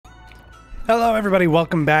Hello everybody,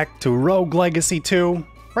 welcome back to Rogue Legacy 2.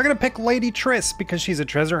 We're gonna pick Lady Triss because she's a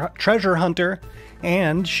treasure hunter,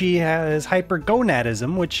 and she has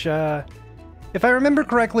hypergonadism, which, if I remember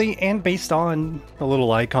correctly, and based on the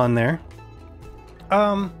little icon there,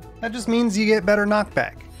 that just means you get better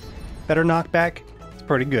knockback. Better knockback, it's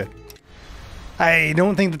pretty good. I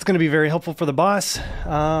don't think that's gonna be very helpful for the boss,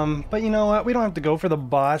 but you know what, we don't have to go for the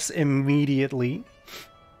boss immediately.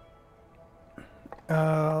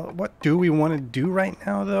 What do we want to do right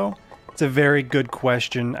now, though? It's a very good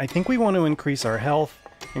question. I think we want to increase our health,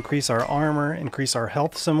 increase our armor, increase our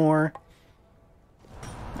health some more.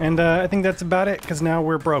 And, I think that's about it, because now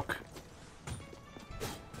we're broke.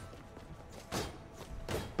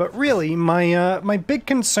 But really, my big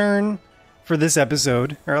concern for this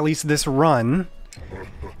episode, or at least this run,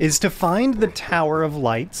 is to find the Tower of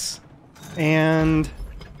Lights, and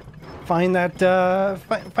find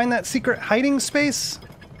that secret hiding space,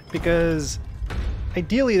 because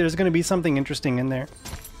ideally there's going to be something interesting in there.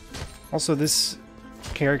 Also, this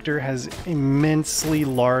character has immensely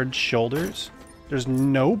large shoulders. There's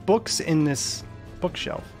no books in this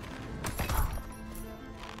bookshelf.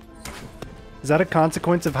 Is that a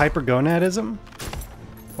consequence of hypergonadism?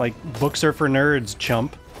 Like, books are for nerds,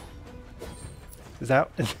 chump. Is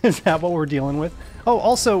that what we're dealing with? Oh,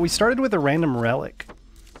 also, we started with a random relic.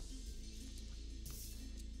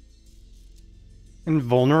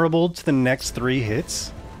 Invulnerable to the next 3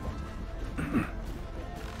 hits?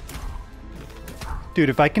 Dude,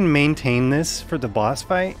 if I can maintain this for the boss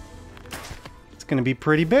fight, it's gonna be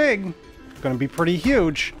pretty big. It's gonna be pretty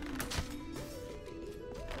huge.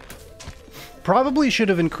 Probably should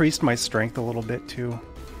have increased my strength a little bit too.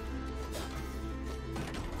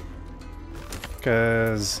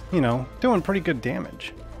 Because, you know, doing pretty good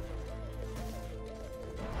damage.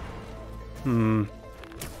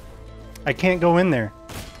 I can't go in there.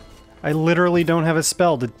 I literally don't have a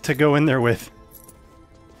spell to go in there with.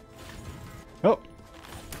 Oh.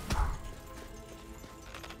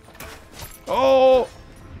 Oh!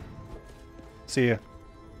 See ya.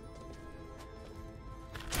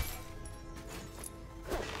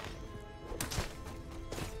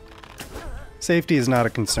 Safety is not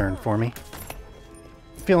a concern for me.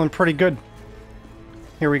 Feeling pretty good.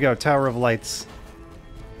 Here we go, Tower of Lights.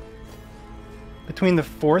 Between the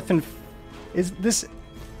 4th and... Is this...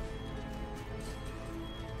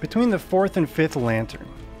 Between the 4th and 5th lantern.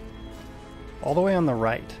 All the way on the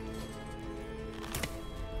right.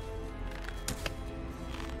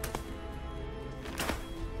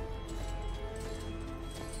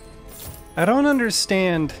 I don't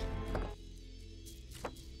understand...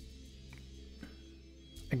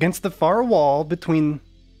 Against the far wall between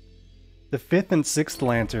the 5th and 6th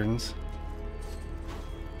lanterns...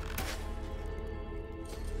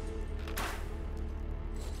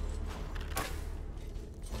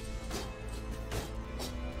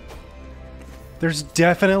 There's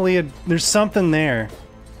definitely there's something there.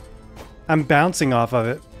 I'm bouncing off of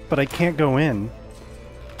it, but I can't go in.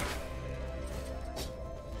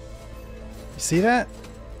 You see that?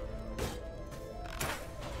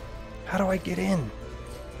 How do I get in?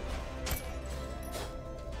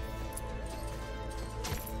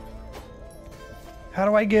 How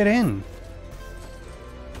do I get in?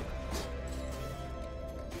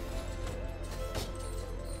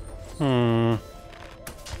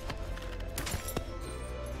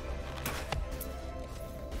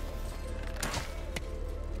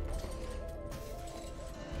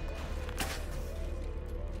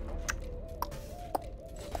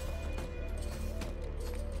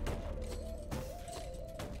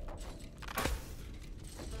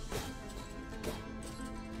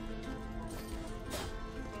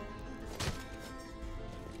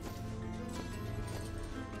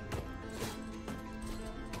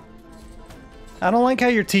 I don't like how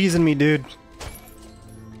you're teasing me, dude.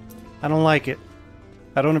 I don't like it.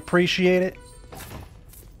 I don't appreciate it.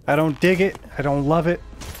 I don't dig it. I don't love it.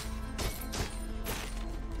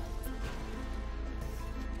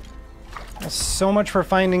 So much for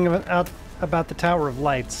finding out about the Tower of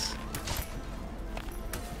Lights.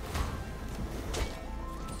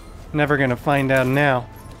 Never gonna find out now.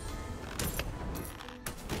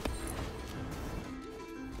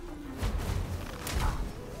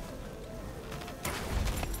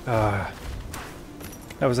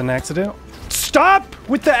 That was an accident. Stop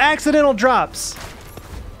with the accidental drops!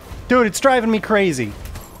 Dude, it's driving me crazy.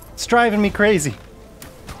 It's driving me crazy.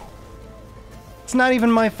 It's not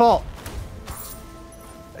even my fault.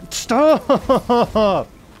 Stop!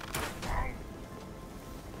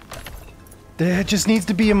 There just needs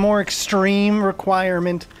to be a more extreme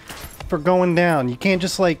requirement for going down. You can't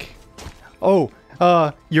just like... Oh,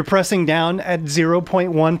 You're pressing down at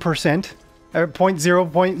 0.1%. Or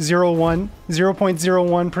 0.01%.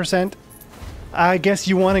 0.01%. I guess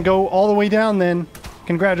you want to go all the way down then.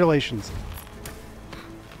 Congratulations.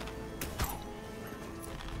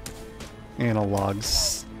 Analog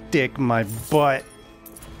stick my butt.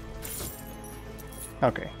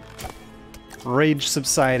 Okay. Rage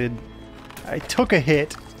subsided. I took a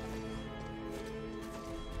hit.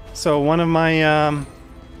 So one of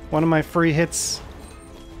my free hits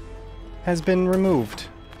has been removed.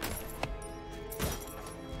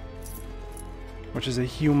 Which is a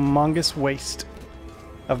humongous waste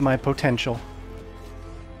of my potential.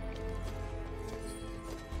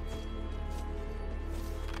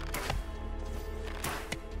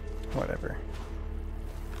 Whatever.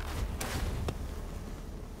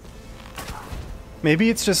 Maybe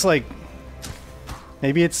it's just like...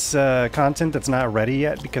 Maybe it's content that's not ready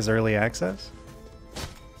yet because early access?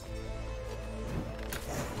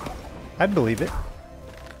 I'd believe it.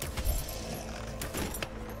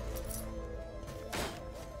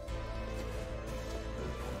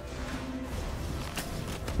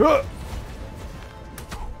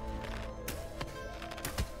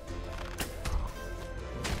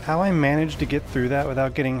 How I managed to get through that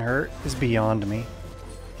without getting hurt is beyond me.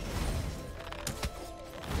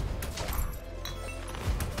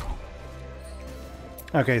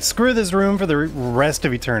 Okay, screw this room for the rest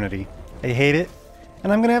of eternity. I hate it,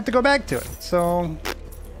 and I'm gonna have to go back to it, so...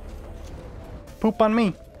 poop on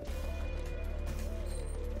me.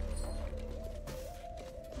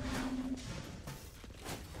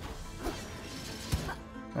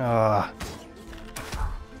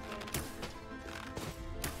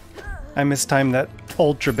 I mistimed that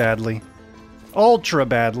ultra badly. Ultra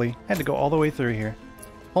badly. I had to go all the way through here.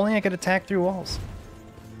 Only I could attack through walls.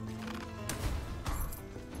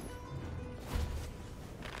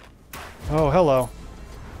 Oh, hello.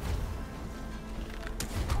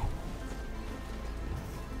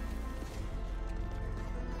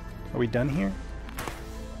 Are we done here?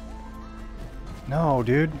 No,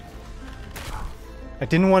 dude. I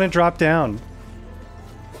didn't want to drop down.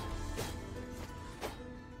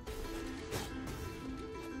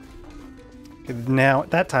 Now,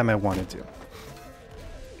 that time I wanted to.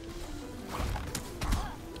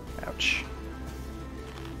 Ouch.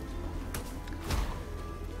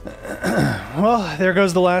 Well, there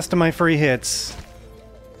goes the last of my free hits.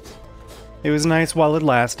 It was nice while it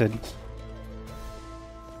lasted.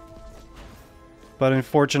 But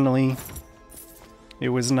unfortunately, it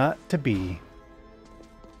was not to be.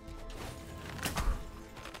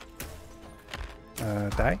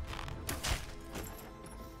 Die?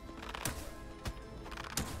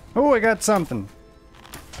 Oh, I got something.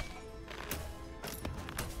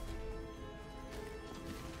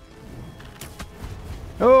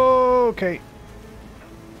 Okay.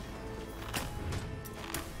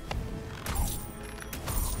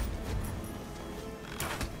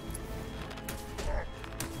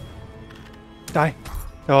 Die.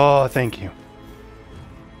 Oh, thank you.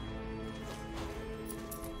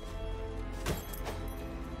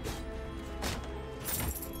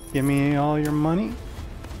 Give me all your money.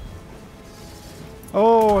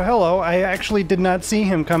 Oh, hello. I actually did not see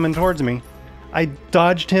him coming towards me. I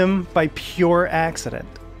dodged him by pure accident.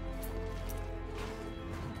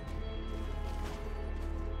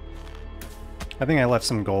 I think I left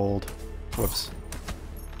some gold. Whoops.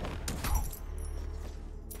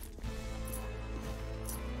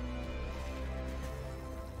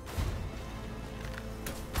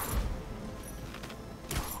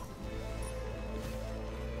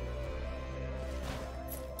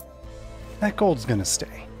 That gold's gonna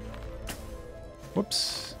stay.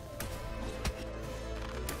 Whoops.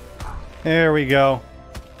 There we go.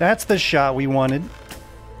 That's the shot we wanted.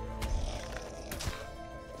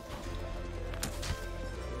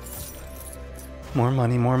 More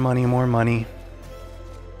money, more money, more money.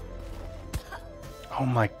 Oh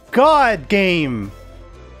my god, game!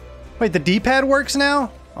 Wait, the D-pad works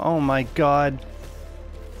now? Oh my god.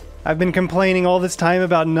 I've been complaining all this time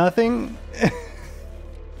about nothing?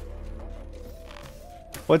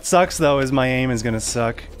 What sucks, though, is my aim is gonna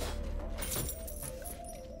suck.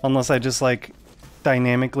 Unless I just, like,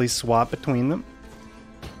 dynamically swap between them.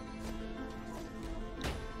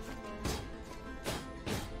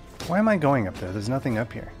 Why am I going up there? There's nothing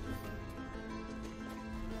up here.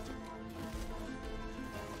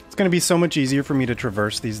 It's gonna be so much easier for me to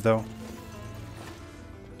traverse these, though.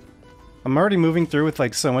 I'm already moving through with,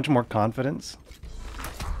 like, so much more confidence.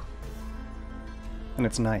 And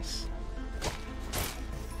it's nice.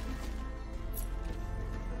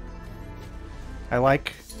 I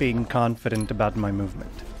like being confident about my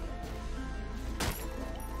movement.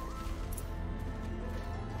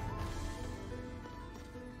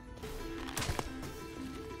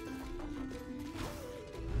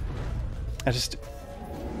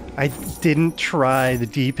 I didn't try the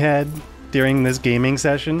D-pad during this gaming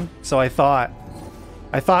session, so I thought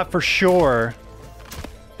for sure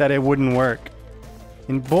that it wouldn't work.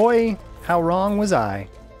 And boy, how wrong was I.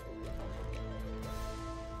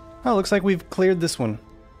 Oh, looks like we've cleared this one.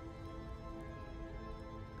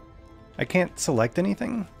 I can't select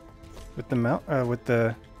anything with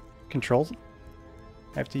the controls.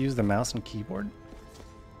 I have to use the mouse and keyboard.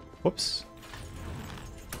 Whoops.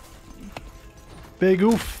 Big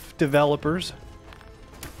oof, developers.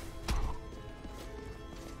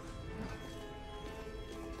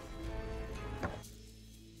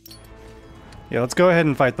 Yeah, let's go ahead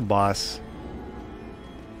and fight the boss.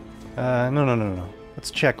 No.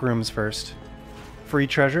 Let's check rooms first. Free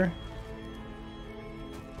treasure.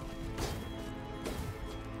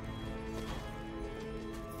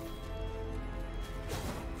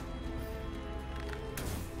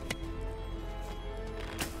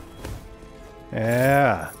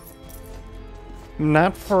 Yeah.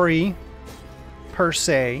 Not free, per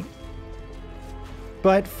se,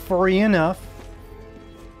 but free enough.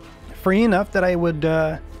 Free enough that I would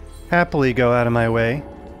happily go out of my way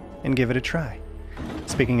and give it a try.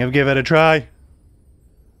 Speaking of give it a try,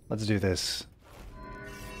 let's do this.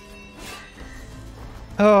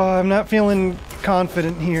 Oh, I'm not feeling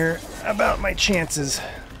confident here about my chances.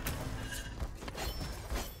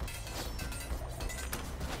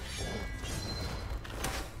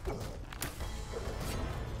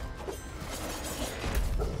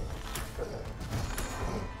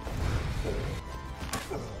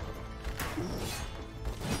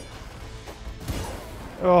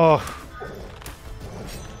 Oh.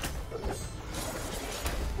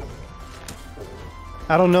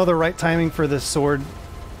 I don't know the right timing for this sword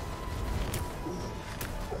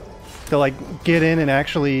to like get in and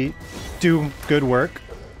actually do good work.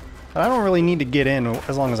 I don't really need to get in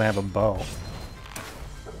as long as I have a bow.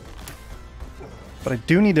 But I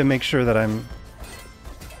do need to make sure that I'm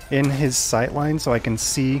in his sight line so I can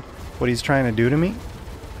see what he's trying to do to me.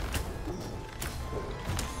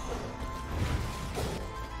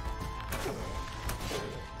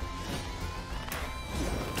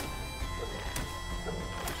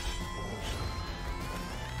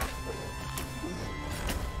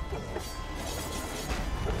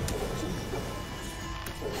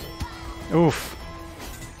 Oof.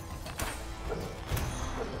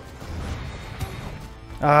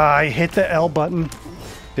 Ah, I hit the L button.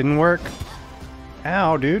 Didn't work.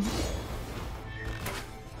 Ow, dude.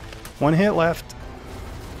 One hit left.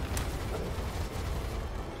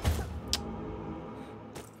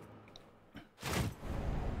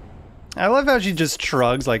 I love how she just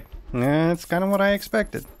shrugs like, nah, that's kind of what I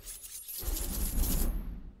expected.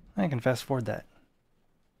 I can fast forward that.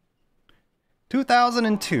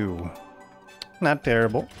 2002. Not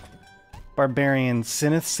terrible. Barbarian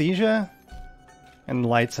synesthesia and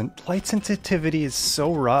light sensitivity is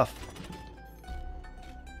so rough.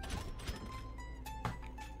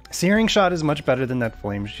 Searing shot is much better than that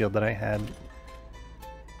flame shield that I had.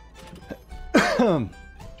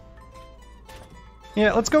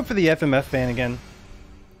 Yeah, let's go for the FMF fan again.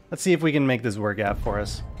 Let's see if we can make this work out for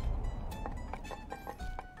us.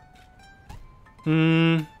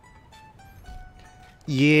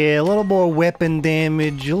 Yeah, a little more weapon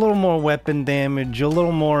damage, a little more weapon damage, a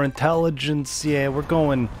little more intelligence. Yeah, we're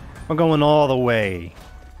going all the way.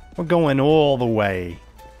 We're going all the way.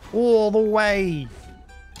 All the way.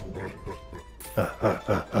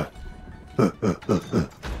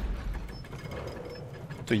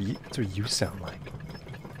 That's what you sound like.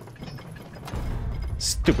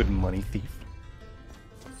 Stupid money thief.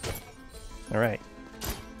 Alright.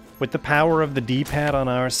 With the power of the D-pad on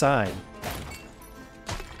our side,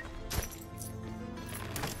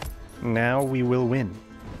 now we will win.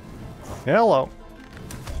 Hello.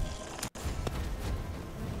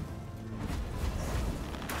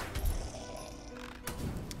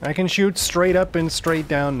 I can shoot straight up and straight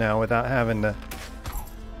down now without having to,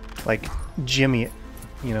 like, jimmy it,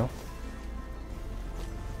 you know?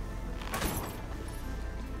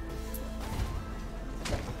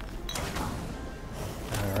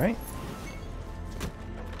 Alright.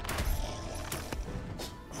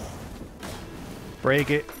 Break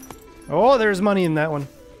it. Oh, there's money in that one.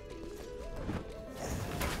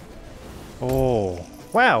 Oh,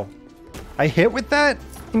 wow. I hit with that?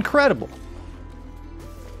 Incredible.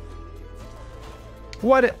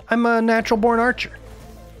 What? I'm a natural born archer.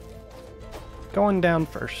 Going down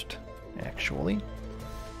first, actually.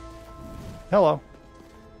 Hello.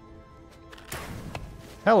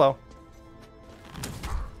 Hello.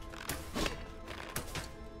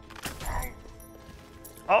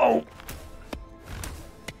 Oh!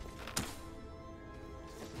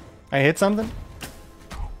 I hit something?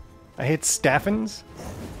 I hit Staffins?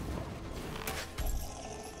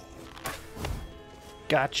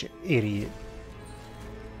 Gotcha, idiot.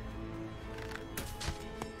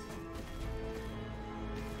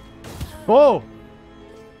 Whoa!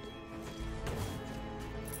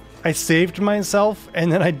 I saved myself,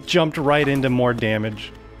 and then I jumped right into more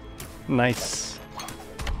damage. Nice.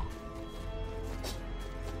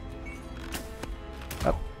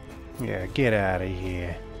 Up. Yeah, get out of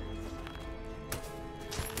here.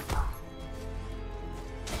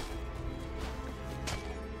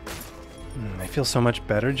 I feel so much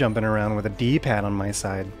better jumping around with a D-pad on my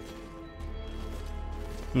side.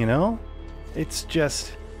 You know? It's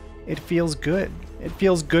just... it feels good. It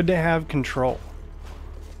feels good to have control.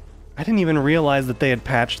 I didn't even realize that they had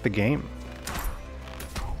patched the game.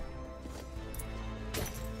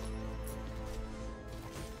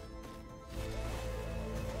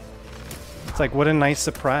 It's like, what a nice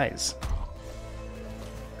surprise.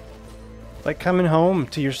 Like coming home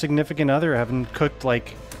to your significant other having cooked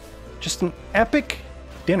like just an epic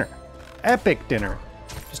dinner. Epic dinner.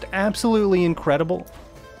 Just absolutely incredible.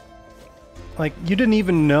 Like, you didn't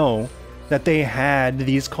even know that they had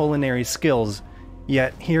these culinary skills,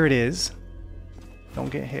 yet here it is. Don't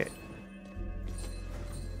get hit.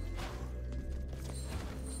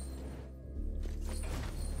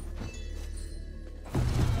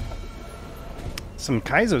 Some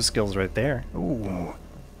Kaizo skills right there. Ooh.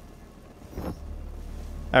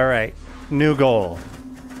 Alright, new goal.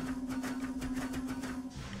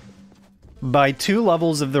 Buy 2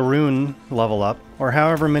 levels of the rune level up, or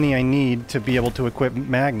however many I need to be able to equip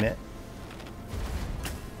magnet.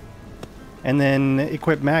 And then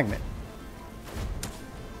equip magnet.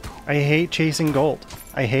 I hate chasing gold.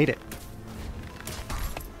 I hate it.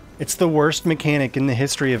 It's the worst mechanic in the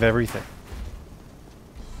history of everything.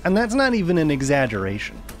 And that's not even an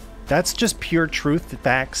exaggeration. That's just pure truth,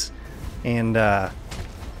 facts, and,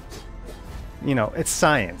 you know, it's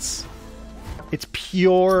science. It's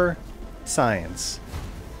pure science.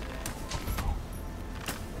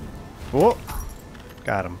 Whoa!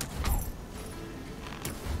 Got him.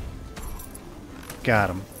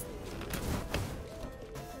 Got him.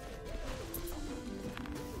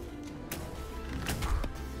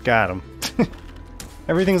 Got him.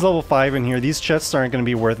 Everything's level 5 in here. These chests aren't going to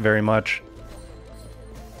be worth very much.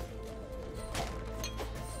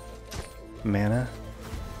 Mana?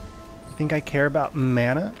 You think I care about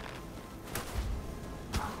mana?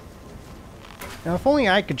 Now, if only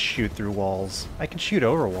I could shoot through walls. I can shoot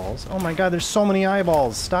over walls. Oh my god, there's so many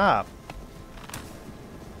eyeballs. Stop.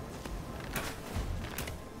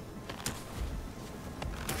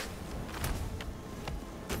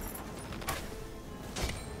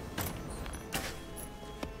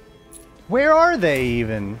 Where are they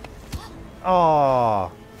even?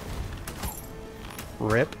 Oh.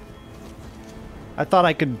 Rip. I thought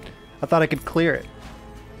I could clear it.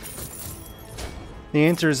 The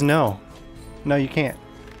answer is no. No, you can't.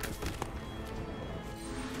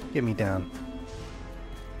 Get me down.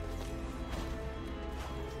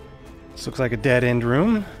 This looks like a dead-end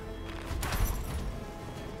room.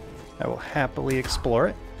 I will happily explore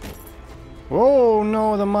it. Oh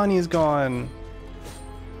no, the money's gone.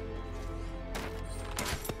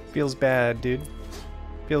 Feels bad, dude.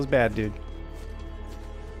 Feels bad, dude.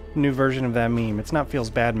 New version of that meme. It's not feels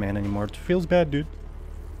bad, man, anymore. It feels bad, dude.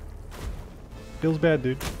 Feels bad,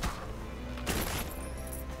 dude.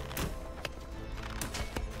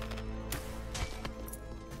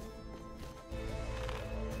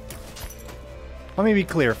 Let me be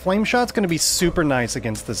clear. Flame Shot's gonna be super nice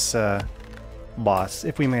against this boss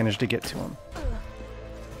if we manage to get to him.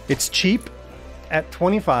 It's cheap at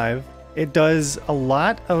 25. It does a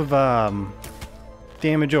lot of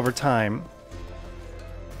damage over time.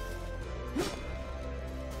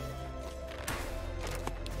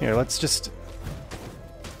 Here, let's just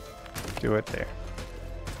do it there.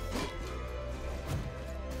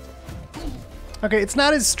 Okay, it's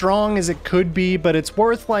not as strong as it could be, but it's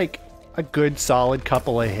worth like a good solid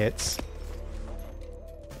couple of hits.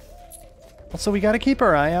 Also, we gotta keep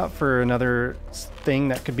our eye out for another thing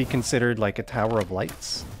that could be considered like a Tower of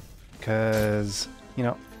Lights. Cause, you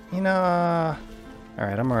know,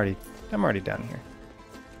 alright, I'm already down here.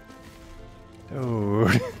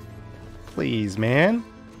 Dude. Please, man.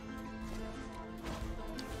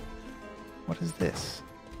 What is this?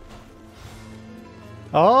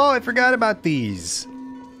 Oh, I forgot about these.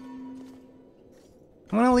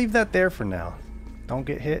 I'm gonna leave that there for now. Don't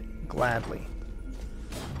get hit gladly.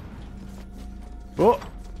 Oh!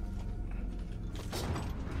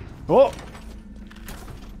 Oh!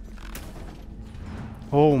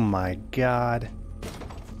 Oh my god.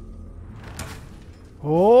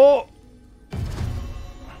 Oh!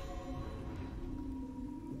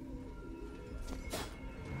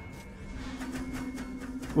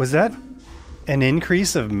 Was that an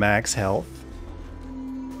increase of max health?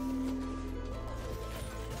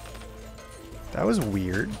 That was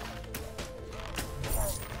weird.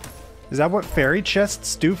 Is that what fairy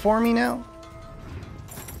chests do for me now?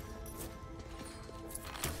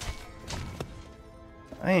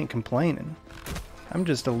 I ain't complaining. I'm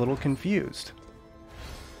just a little confused.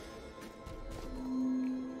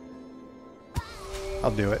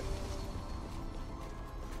 I'll do it.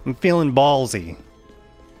 I'm feeling ballsy.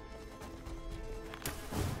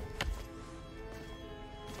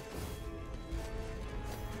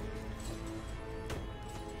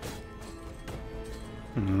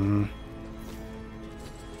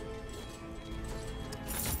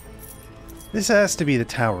 This has to be the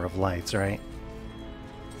Tower of Lights, right?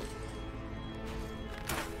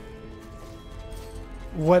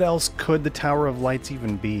 What else could the Tower of Lights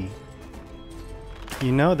even be?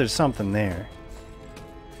 You know there's something there.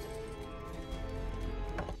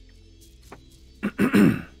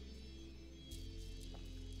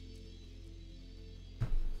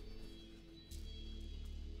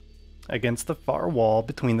 Against the far wall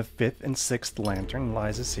between the 5th and 6th lantern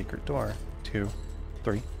lies a secret door. 2,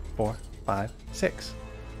 3, 4, 5, 6.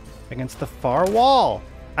 Against the far wall!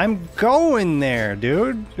 I'm going there,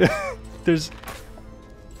 dude! There's...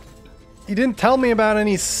 You didn't tell me about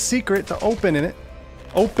any secret to open in it.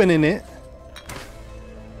 Opening it.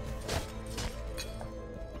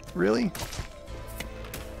 Really?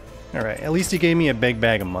 Alright, at least you gave me a big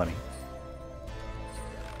bag of money.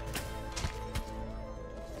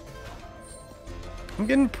 I'm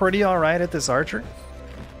getting pretty alright at this archer.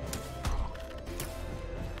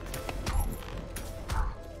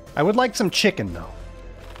 I would like some chicken, though.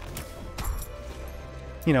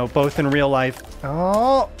 You know, both in real life.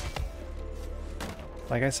 Oh!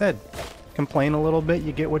 Like I said, complain a little bit,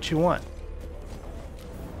 you get what you want.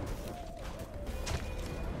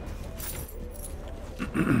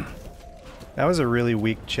 That was a really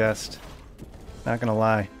weak chest. Not gonna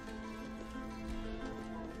lie.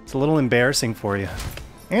 It's a little embarrassing for you.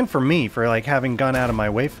 And for me, for like having gone out of my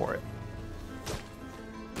way for it.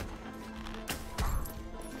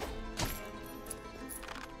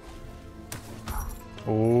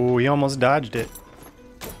 Oh, he almost dodged it.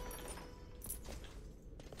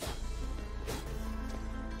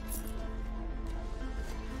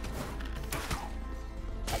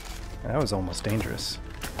 That was almost dangerous.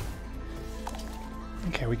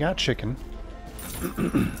 Okay, we got chicken.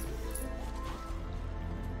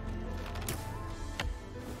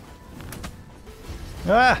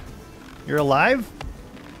 Ah! You're alive?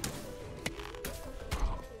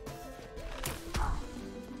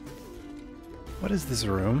 What is this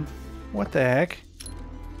room? What the heck?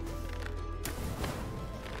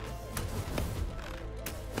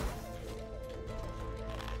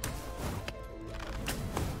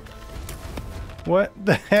 What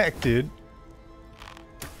the heck, dude?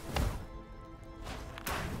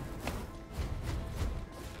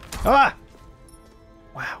 Ah!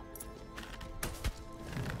 Wow.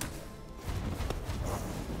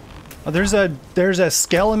 Oh, there's a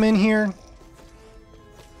skeleton here.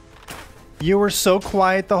 You were so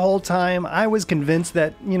quiet the whole time. I was convinced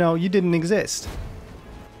that, you know, you didn't exist.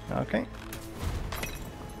 Okay.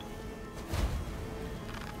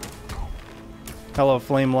 Hello,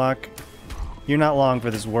 Flamelock. You're not long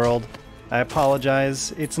for this world. I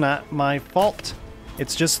apologize. It's not my fault.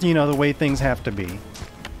 It's just, you know, the way things have to be.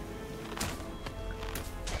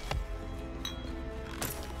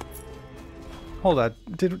 Hold on.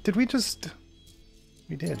 Did we just...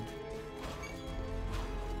 We did.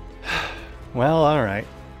 Well, alright.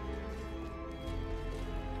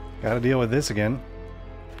 Gotta deal with this again.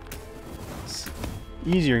 It's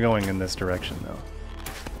easier going in this direction, though.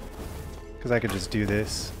 Because I could just do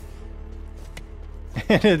this.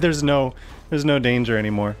 there's no danger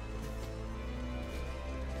anymore.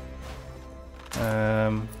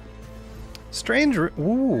 Strange...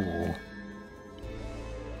 Ooh.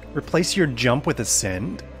 Replace your jump with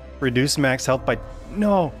ascend. Reduce max health by...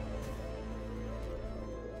 No!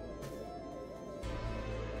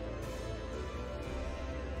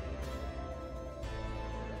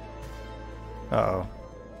 Uh-oh.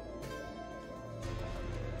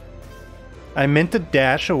 I meant to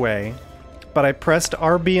dash away, but I pressed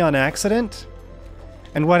RB on accident.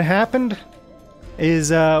 And what happened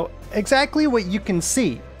is exactly what you can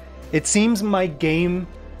see. It seems my game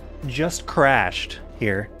just crashed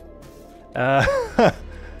here.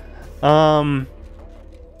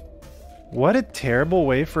 What a terrible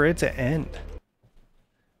way for it to end.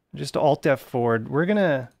 Just Alt F forward. We're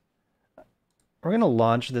gonna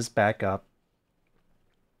launch this back up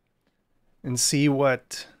and see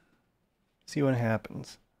what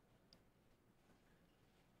happens.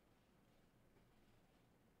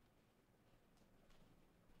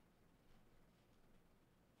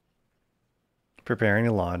 Preparing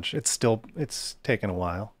to launch. It's taking a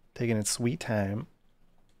while. Taking its sweet time.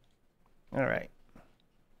 All right.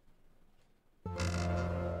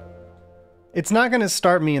 It's not going to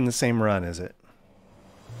start me in the same run, is it?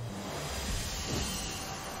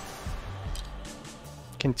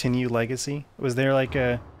 Continue legacy. Was there like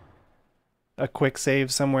a quick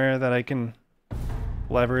save somewhere that I can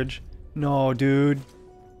leverage? No, dude.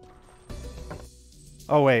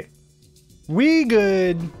 Oh, wait. We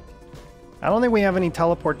good. I don't think we have any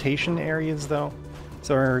teleportation areas, though.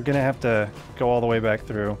 So we're going to have to go all the way back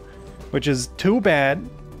through, which is too bad.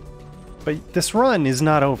 But this run is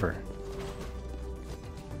not over.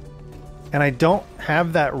 And I don't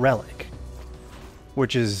have that relic,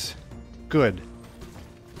 which is good.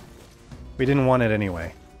 We didn't want it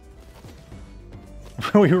anyway.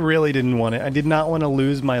 We really didn't want it. I did not want to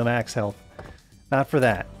lose my max health. Not for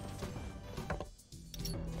that.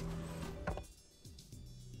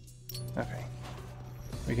 Okay.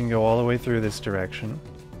 We can go all the way through this direction.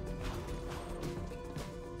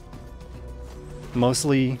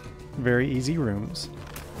 Mostly very easy rooms.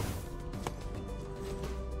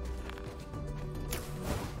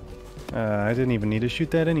 I didn't even need to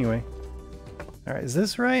shoot that anyway. Alright, is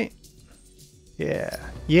this right? Yeah.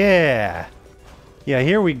 Yeah! Yeah,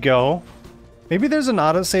 here we go. Maybe there's an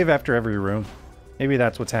autosave after every room. Maybe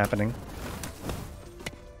that's what's happening.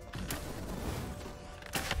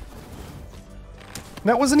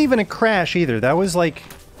 That wasn't even a crash either. That was like...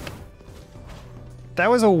 That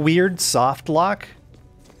was a weird soft lock.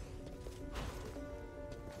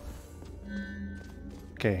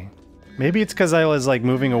 Okay. Maybe it's because I was like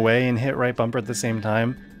moving away and hit right bumper at the same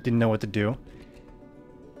time. Didn't know what to do.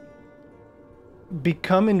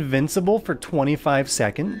 Become invincible for 25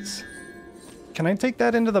 seconds? Can I take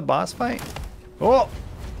that into the boss fight? Oh!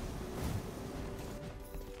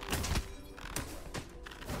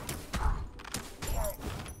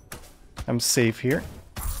 I'm safe here.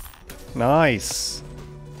 Nice!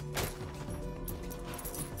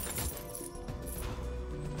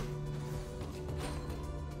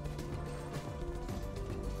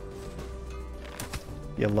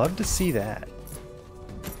 You love to see that.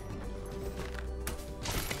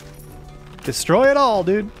 Destroy it all,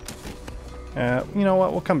 dude! You know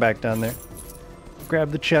what? We'll come back down there.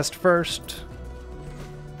 Grab the chest first.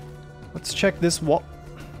 Let's check this wall.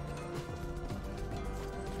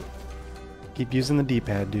 Keep using the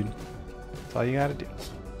D-pad, dude. That's all you gotta do.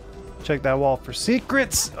 Check that wall for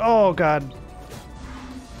secrets! Oh, God.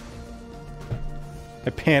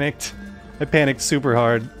 I panicked. I panicked super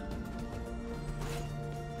hard.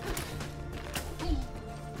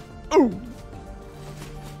 Ooh!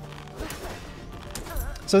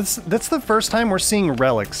 So that's the first time we're seeing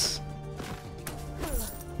relics.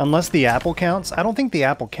 Unless the apple counts. I don't think the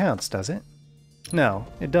apple counts, does it? No,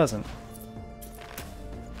 it doesn't.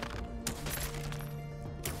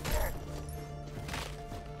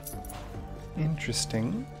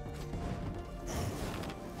 Interesting.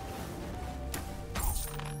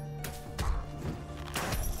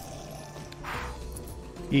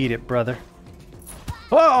 Eat it, brother.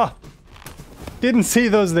 Oh! Didn't see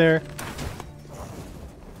those there.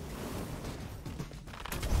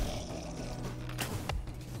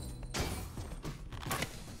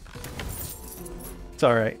 It's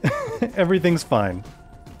alright. Everything's fine.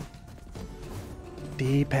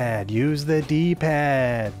 D-pad. Use the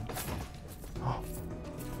D-pad. Oh,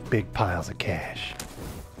 big piles of cash.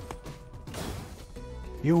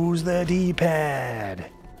 Use the D-pad.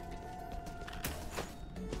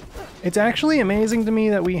 It's actually amazing to me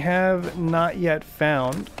that we have not yet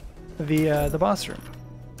found the boss room.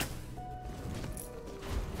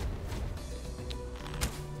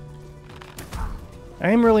 I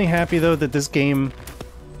am really happy though that this game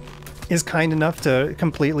is kind enough to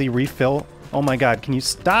completely refill. Oh my god, can you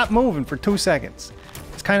stop moving for 2 seconds?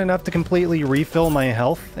 It's kind enough to completely refill my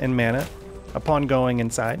health and mana upon going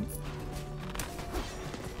inside.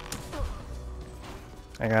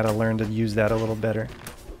 I gotta learn to use that a little better.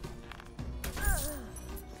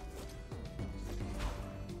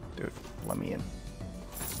 Dude, let me in.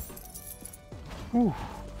 Whew.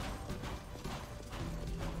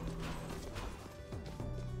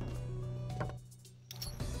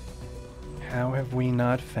 How have we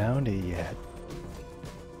not found it yet?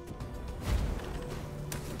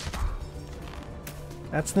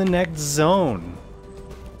 That's the next zone.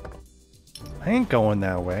 I ain't going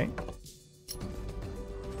that way.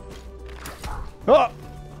 Oh!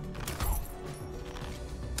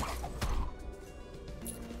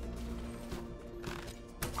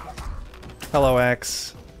 Hello,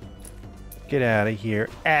 X. Get out of here.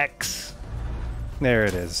 X! There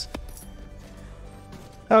it is.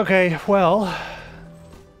 Okay, well...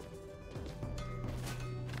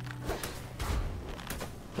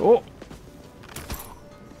 Oh!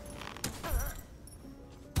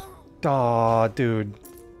 Aw, dude.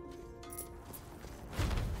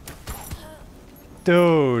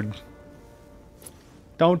 Dude.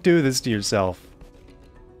 Don't do this to yourself.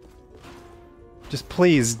 Just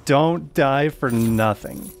please don't die for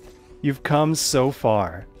nothing. You've come so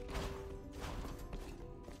far.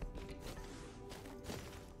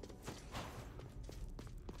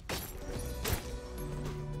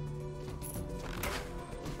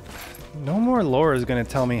 No more lore is going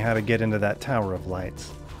to tell me how to get into that Tower of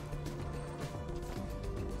Lights.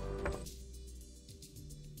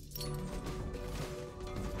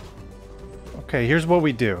 Okay, here's what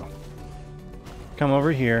we do. Come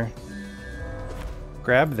over here.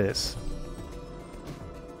 Grab this.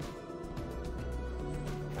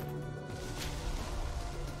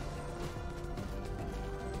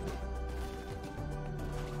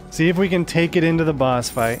 See if we can take it into the boss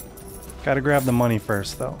fight. Gotta grab the money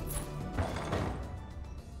first, though.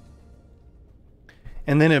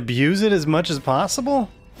 And then abuse it as much as possible?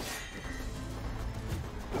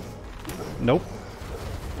 Nope.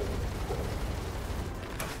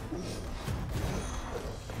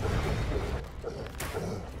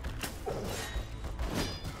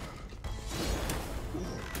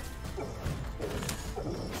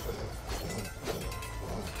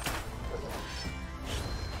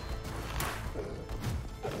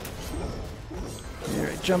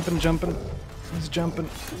 Jumping, jumping. He's jumping.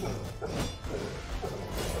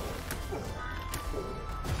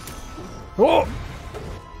 Oh!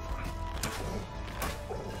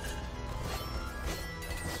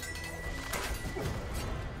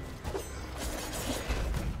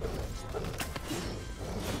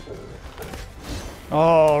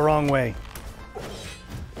 Oh, wrong way.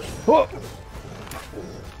 Oh!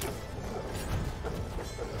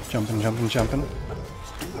 Jumping, jumping, jumping.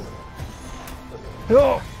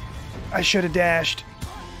 Oh! I should have dashed.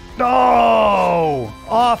 No!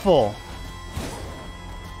 Awful.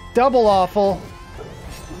 Double awful.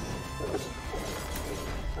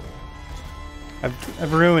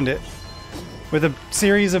 I've ruined it. With a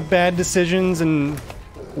series of bad decisions and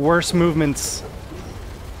worse movements.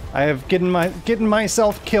 I have getting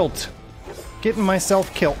myself killed. Getting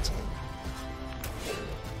myself killed.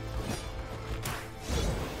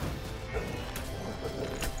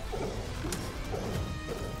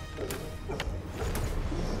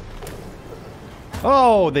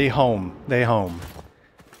 Oh, they home. They home.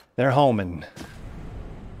 They're homing.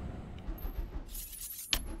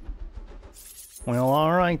 Well,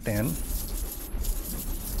 alright then.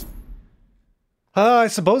 I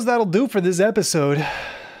suppose that'll do for this episode.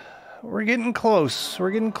 We're getting close.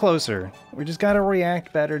 We're getting closer. We just gotta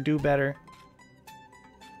react better, do better.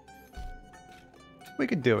 We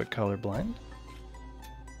could do it colorblind.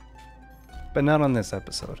 But not on this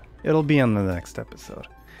episode. It'll be on the next episode.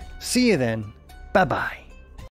 See you then. Bye-bye.